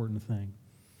most important thing.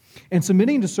 And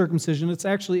submitting to circumcision,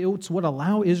 it's what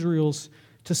allows Israel's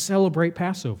to celebrate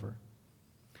Passover.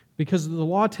 Because the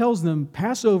law tells them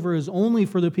Passover is only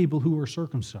for the people who are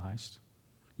circumcised.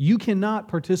 You cannot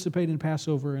participate in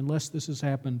Passover unless this has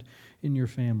happened in your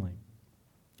family.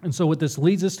 And so what this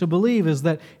leads us to believe is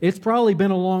that it's probably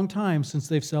been a long time since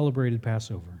they've celebrated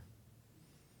Passover.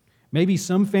 Maybe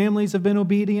some families have been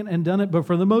obedient and done it, but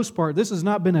for the most part, this has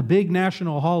not been a big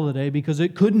national holiday because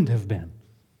it couldn't have been.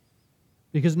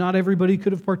 Because not everybody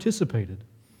could have participated.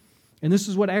 And this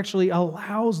is what actually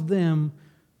allows them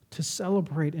to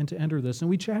celebrate and to enter this. And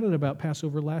we chatted about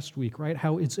Passover last week, right?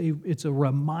 How it's a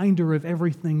reminder of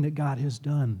everything that God has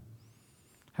done.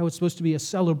 How it's supposed to be a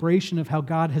celebration of how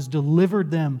God has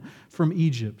delivered them from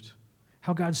Egypt,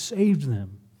 how God saved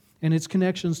them, and its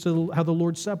connections to how the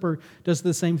Lord's Supper does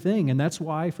the same thing. And that's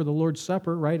why for the Lord's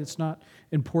Supper, right, it's not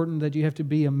important that you have to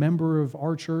be a member of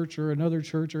our church or another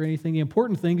church or anything. The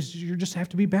important thing is you just have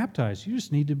to be baptized. You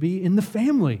just need to be in the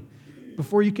family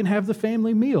before you can have the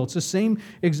family meal. It's the same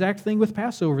exact thing with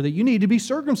Passover, that you need to be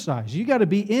circumcised. You got to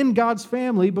be in God's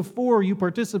family before you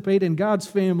participate in God's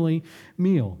family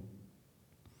meal.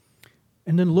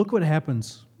 And then look what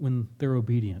happens when they're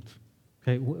obedient.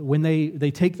 Okay, when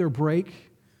they take their break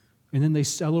and then they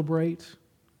celebrate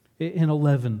in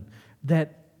 11,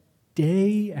 that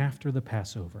day after the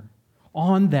Passover,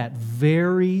 on that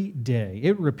very day,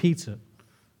 it repeats it.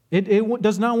 It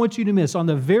does not want you to miss. On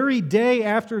the very day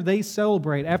after they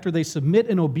celebrate, after they submit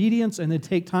in obedience and they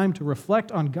take time to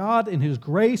reflect on God and His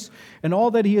grace and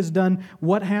all that He has done,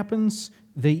 what happens?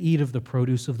 They eat of the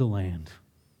produce of the land.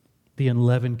 The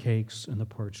unleavened cakes and the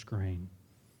parched grain.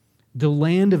 The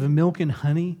land of milk and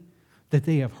honey that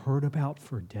they have heard about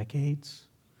for decades,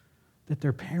 that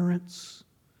their parents,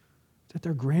 that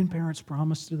their grandparents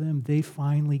promised to them, they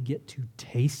finally get to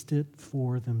taste it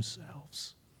for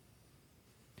themselves.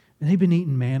 And they've been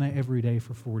eating manna every day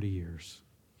for 40 years.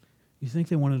 You think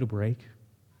they wanted a break?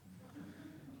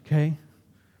 Okay?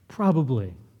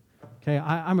 Probably. Okay,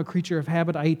 I'm a creature of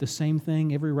habit. I eat the same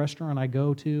thing every restaurant I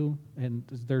go to, and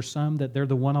there's some that they're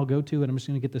the one I'll go to, and I'm just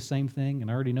going to get the same thing, and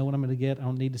I already know what I'm going to get. I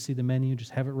don't need to see the menu. Just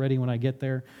have it ready when I get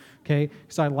there, okay?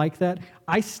 Because I like that.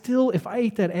 If I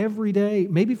ate that every day,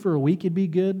 maybe for a week it'd be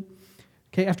good.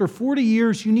 Okay, after 40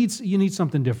 years, you need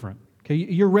something different. Okay,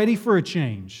 you're ready for a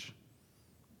change.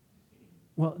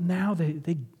 Well, now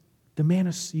the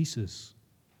manna ceases.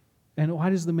 And why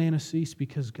does the manna cease?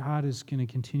 Because God is going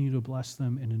to continue to bless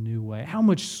them in a new way. How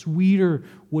much sweeter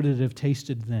would it have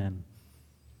tasted then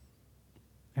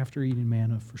after eating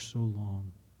manna for so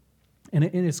long? And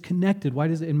it's connected. Why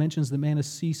does it mentions the manna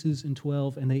ceases in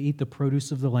 12, and they eat the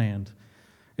produce of the land.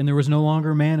 And there was no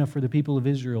longer manna for the people of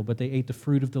Israel, but they ate the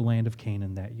fruit of the land of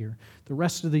Canaan that year. The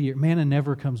rest of the year, manna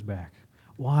never comes back.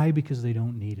 Why? Because they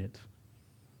don't need it.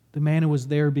 The manna was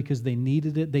there because they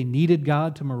needed it. They needed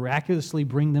God to miraculously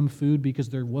bring them food because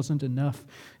there wasn't enough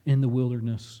in the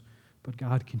wilderness. But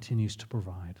God continues to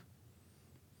provide.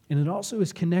 And it also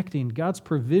is connecting. God's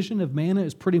provision of manna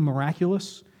is pretty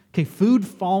miraculous. Okay, food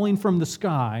falling from the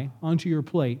sky onto your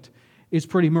plate is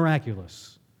pretty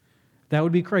miraculous. That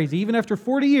would be crazy. Even after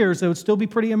 40 years, that would still be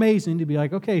pretty amazing to be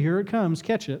like, okay, here it comes,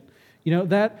 catch it. You know,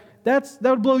 that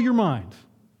would blow your mind.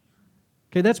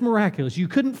 Okay, that's miraculous. You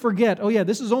couldn't forget, oh yeah,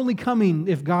 this is only coming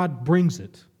if God brings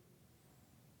it.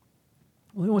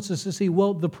 Well, he wants us to see,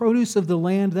 well, the produce of the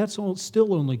land, that's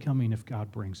still only coming if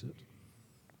God brings it.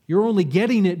 You're only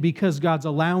getting it because God's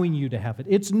allowing you to have it.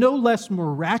 It's no less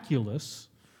miraculous,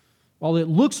 while it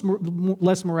looks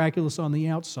less miraculous on the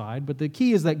outside, but the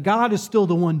key is that God is still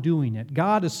the one doing it.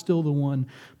 God is still the one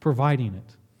providing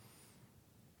it.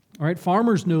 All right,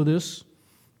 farmers know this,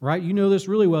 right? You know this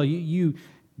really well.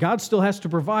 God still has to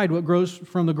provide what grows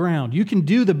from the ground. You can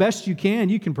do the best you can.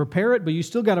 You can prepare it, but you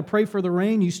still got to pray for the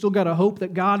rain. You still got to hope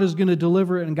that God is going to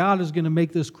deliver it and God is going to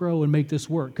make this grow and make this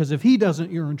work. Because if He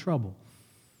doesn't, you're in trouble.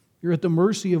 You're at the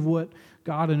mercy of what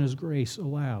God in His grace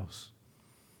allows.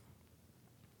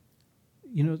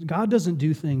 You know, God doesn't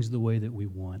do things the way that we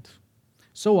want.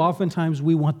 So oftentimes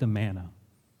we want the manna.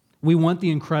 We want the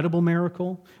incredible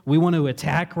miracle. We want to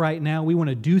attack right now. We want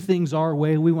to do things our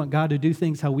way. We want God to do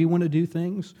things how we want to do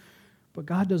things. But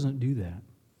God doesn't do that.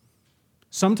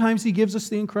 Sometimes He gives us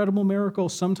the incredible miracle.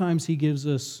 Sometimes He gives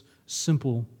us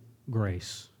simple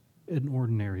grace in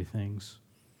ordinary things.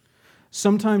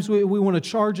 Sometimes we want to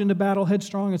charge into battle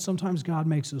headstrong, and sometimes God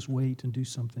makes us wait and do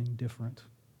something different.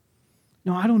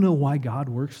 Now, I don't know why God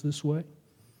works this way.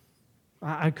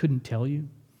 I couldn't tell you.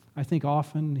 I think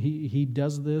often he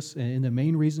does this, and the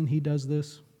main reason He does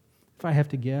this, if I have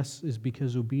to guess, is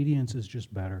because obedience is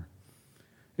just better.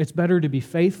 It's better to be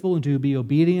faithful and to be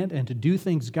obedient and to do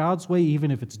things God's way,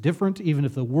 even if it's different, even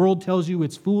if the world tells you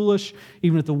it's foolish,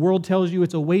 even if the world tells you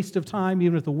it's a waste of time,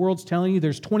 even if the world's telling you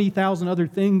there's 20,000 other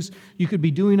things you could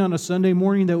be doing on a Sunday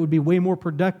morning that would be way more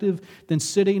productive than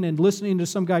sitting and listening to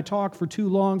some guy talk for too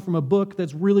long from a book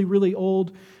that's really, really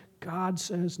old. God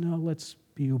says, no, let's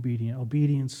be obedient.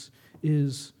 Obedience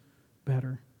is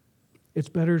better. It's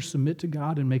better to submit to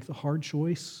God and make the hard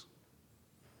choice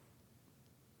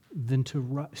than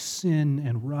to sin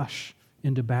and rush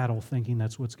into battle thinking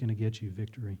that's what's going to get you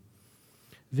victory.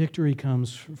 Victory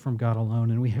comes from God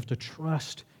alone, and we have to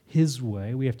trust His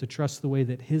way. We have to trust the way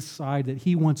that His side, that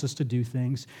He wants us to do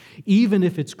things, even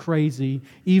if it's crazy,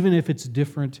 even if it's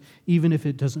different, even if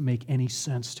it doesn't make any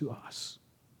sense to us.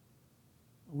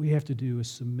 What we have to do is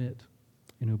submit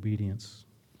in obedience.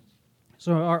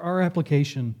 So our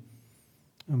application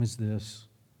is this.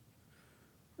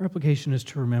 Our application is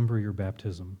to remember your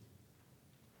baptism.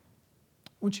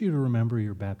 I want you to remember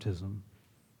your baptism,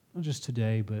 not just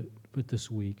today, but this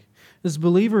week. As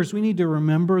believers, we need to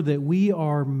remember that we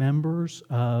are members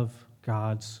of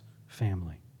God's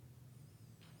family.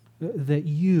 That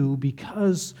you,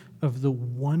 because of the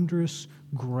wondrous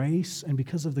grace and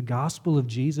because of the gospel of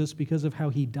Jesus, because of how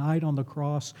He died on the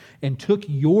cross and took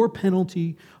your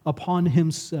penalty upon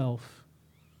Himself,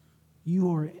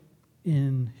 you are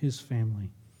in His family.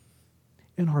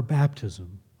 And our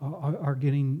baptism, our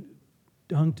getting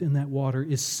dunked in that water,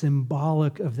 is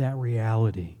symbolic of that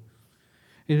reality.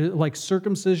 Like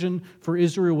circumcision for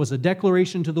Israel was a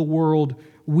declaration to the world,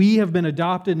 we have been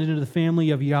adopted into the family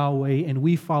of Yahweh and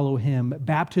we follow Him.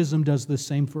 Baptism does the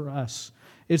same for us.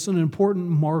 It's an important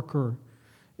marker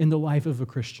in the life of a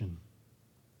Christian.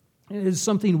 It is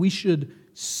something we should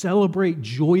celebrate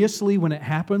joyously when it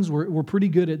happens. We're pretty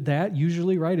good at that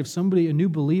usually, right? If somebody, a new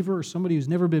believer or somebody who's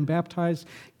never been baptized,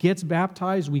 gets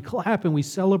baptized, we clap and we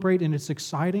celebrate and it's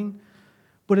exciting.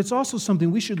 But it's also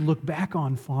something we should look back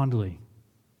on fondly.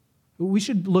 We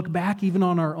should look back even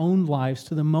on our own lives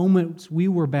to the moments we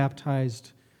were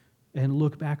baptized and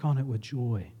look back on it with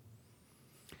joy.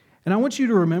 And I want you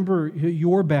to remember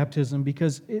your baptism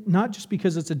not just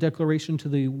because it's a declaration to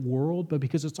the world, but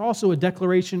because it's also a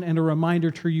declaration and a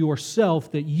reminder to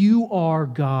yourself that you are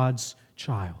God's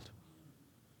child,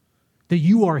 that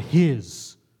you are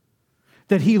His,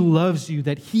 that He loves you,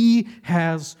 that He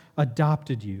has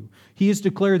adopted you. He has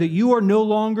declared that you are no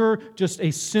longer just a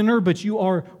sinner, but you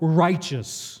are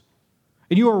righteous.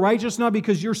 And you are righteous not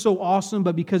because you're so awesome,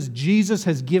 but because Jesus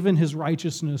has given his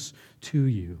righteousness to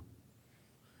you.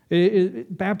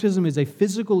 Baptism is a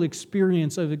physical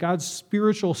experience of God's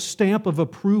spiritual stamp of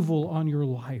approval on your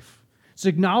life. It's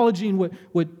acknowledging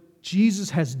what Jesus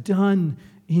has done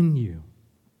in you.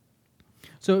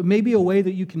 So it may be a way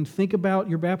that you can think about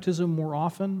your baptism more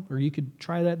often, or you could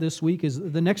try that this week, is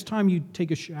the next time you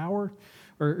take a shower,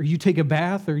 or you take a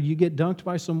bath, or you get dunked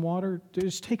by some water,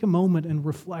 just take a moment and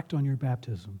reflect on your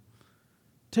baptism.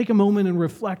 Take a moment and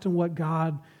reflect on what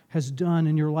God has done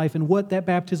in your life and what that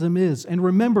baptism is. And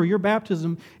remember, your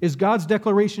baptism is God's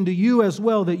declaration to you as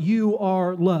well that you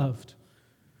are loved,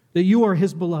 that you are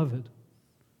his beloved,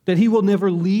 that he will never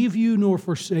leave you nor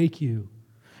forsake you,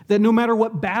 that no matter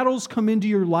what battles come into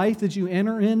your life that you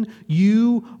enter in,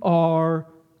 you are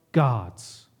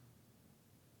God's,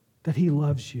 that he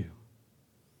loves you.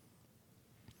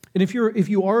 And if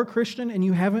you are a Christian and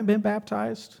you haven't been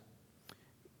baptized,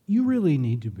 you really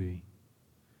need to be.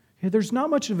 There's not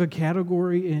much of a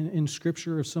category in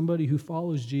Scripture of somebody who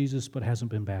follows Jesus but hasn't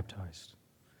been baptized.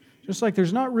 Just like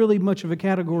there's not really much of a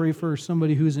category for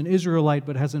somebody who's an Israelite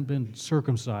but hasn't been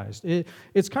circumcised.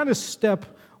 It's kind of step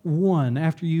one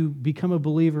after you become a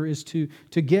believer is to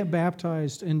get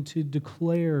baptized and to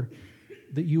declare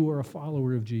that you are a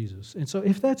follower of Jesus. And so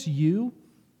if that's you,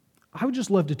 I would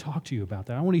just love to talk to you about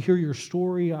that. I want to hear your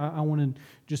story. I want to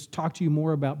just talk to you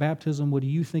more about baptism. What do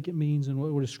you think it means, and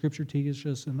what does Scripture teach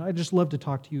us? And I'd just love to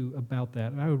talk to you about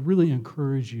that. And I would really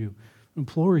encourage you,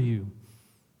 implore you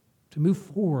to move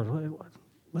forward.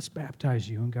 Let's baptize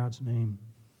you in God's name.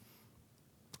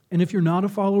 And if you're not a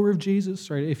follower of Jesus,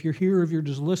 right, if you're here, if you're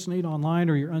just listening online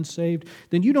or you're unsaved,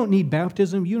 then you don't need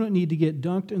baptism. You don't need to get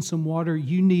dunked in some water.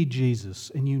 You need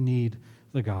Jesus, and you need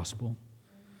the gospel.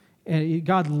 And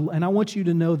I want you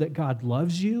to know that God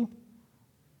loves you.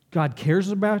 God cares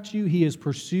about you. He has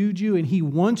pursued you, and he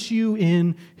wants you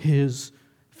in his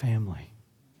family.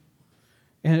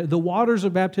 And the waters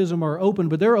of baptism are open,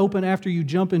 but they're open after you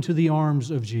jump into the arms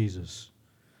of Jesus.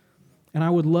 And I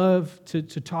would love to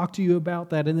talk to you about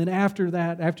that. And then after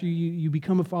that, after you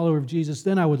become a follower of Jesus,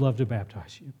 then I would love to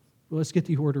baptize you. Well, let's get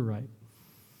the order right.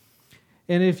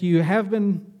 And if you have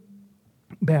been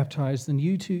baptized, then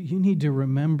you need to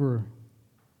remember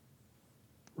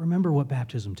what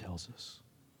baptism tells us.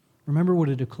 Remember what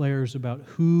it declares about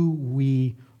who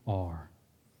we are.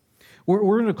 We're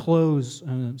going to close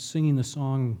singing the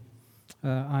song,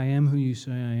 I Am Who You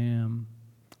Say I Am.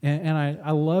 And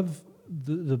I love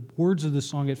the words of the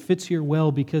song. It fits here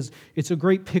well because it's a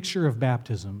great picture of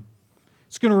baptism.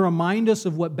 It's going to remind us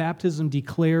of what baptism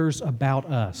declares about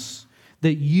us,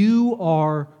 that you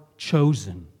are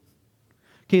chosen.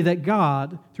 Okay, that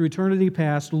God, through eternity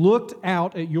past, looked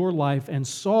out at your life and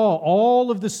saw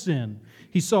all of the sin.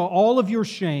 He saw all of your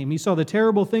shame. He saw the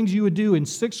terrible things you would do in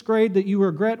 6th grade that you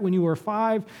regret when you were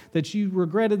 5, that you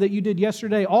regretted that you did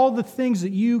yesterday, all the things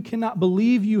that you cannot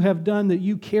believe you have done that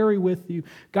you carry with you.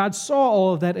 God saw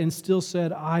all of that and still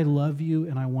said, I love you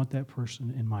and I want that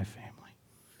person in my family.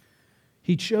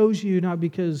 He chose you not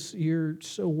because you're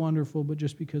so wonderful, but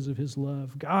just because of his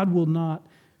love. God will not,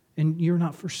 and you're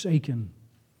not forsaken.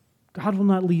 God will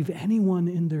not leave anyone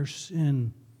in their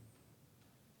sin.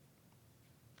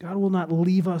 God will not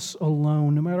leave us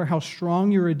alone, no matter how strong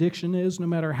your addiction is, no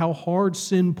matter how hard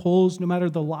sin pulls, no matter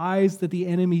the lies that the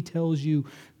enemy tells you.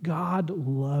 God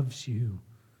loves you,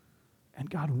 and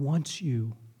God wants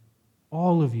you,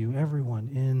 all of you, everyone,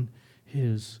 in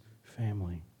his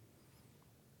family.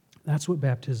 That's what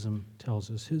baptism tells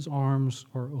us. His arms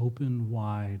are open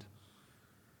wide.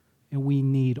 And we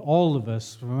need, all of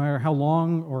us, no matter how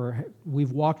long or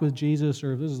we've walked with Jesus,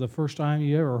 or if this is the first time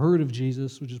you ever heard of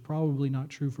Jesus, which is probably not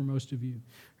true for most of you,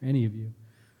 or any of you.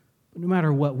 But no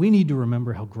matter what, we need to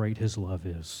remember how great his love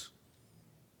is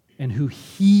and who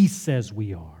he says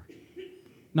we are.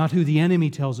 Not who the enemy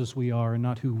tells us we are, and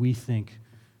not who we think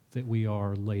that we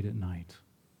are late at night.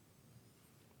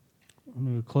 I'm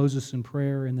going to close this in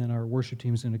prayer, and then our worship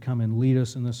team is going to come and lead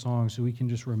us in the song so we can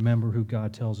just remember who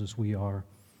God tells us we are.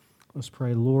 Let's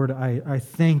pray. Lord, I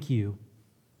thank you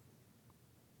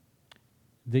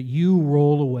that you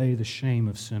roll away the shame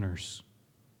of sinners.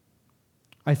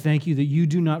 I thank you that you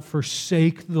do not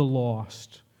forsake the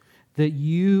lost, that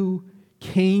you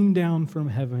came down from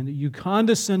heaven, that you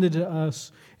condescended to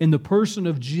us in the person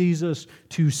of Jesus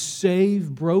to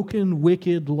save broken,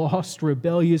 wicked, lost,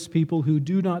 rebellious people who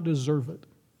do not deserve it,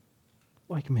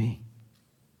 like me.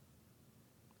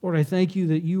 Lord, I thank you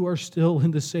that you are still in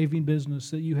the saving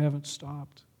business, that you haven't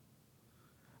stopped.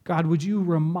 God, would you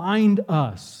remind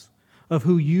us of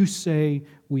who you say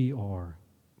we are?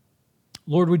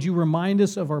 Lord, would you remind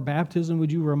us of our baptism?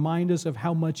 Would you remind us of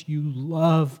how much you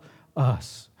love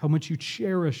us, how much you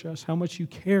cherish us, how much you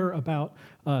care about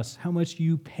us, how much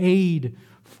you paid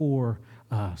for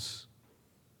us?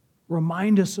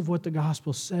 Remind us of what the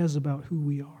gospel says about who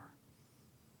we are.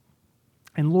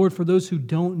 And Lord, for those who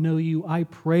don't know you, I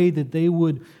pray that they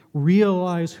would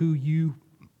realize who you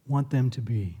want them to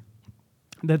be.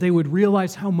 That they would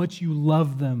realize how much you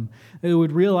love them. They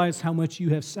would realize how much you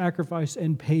have sacrificed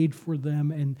and paid for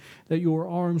them, and that your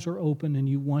arms are open and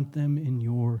you want them in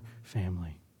your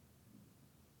family.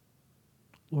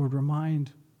 Lord,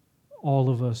 remind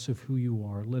all of us of who you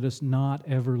are. Let us not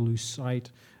ever lose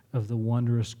sight of the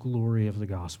wondrous glory of the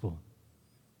gospel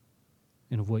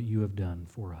and of what you have done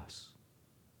for us.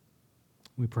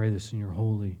 We pray this in your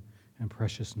holy and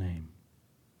precious name.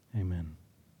 Amen.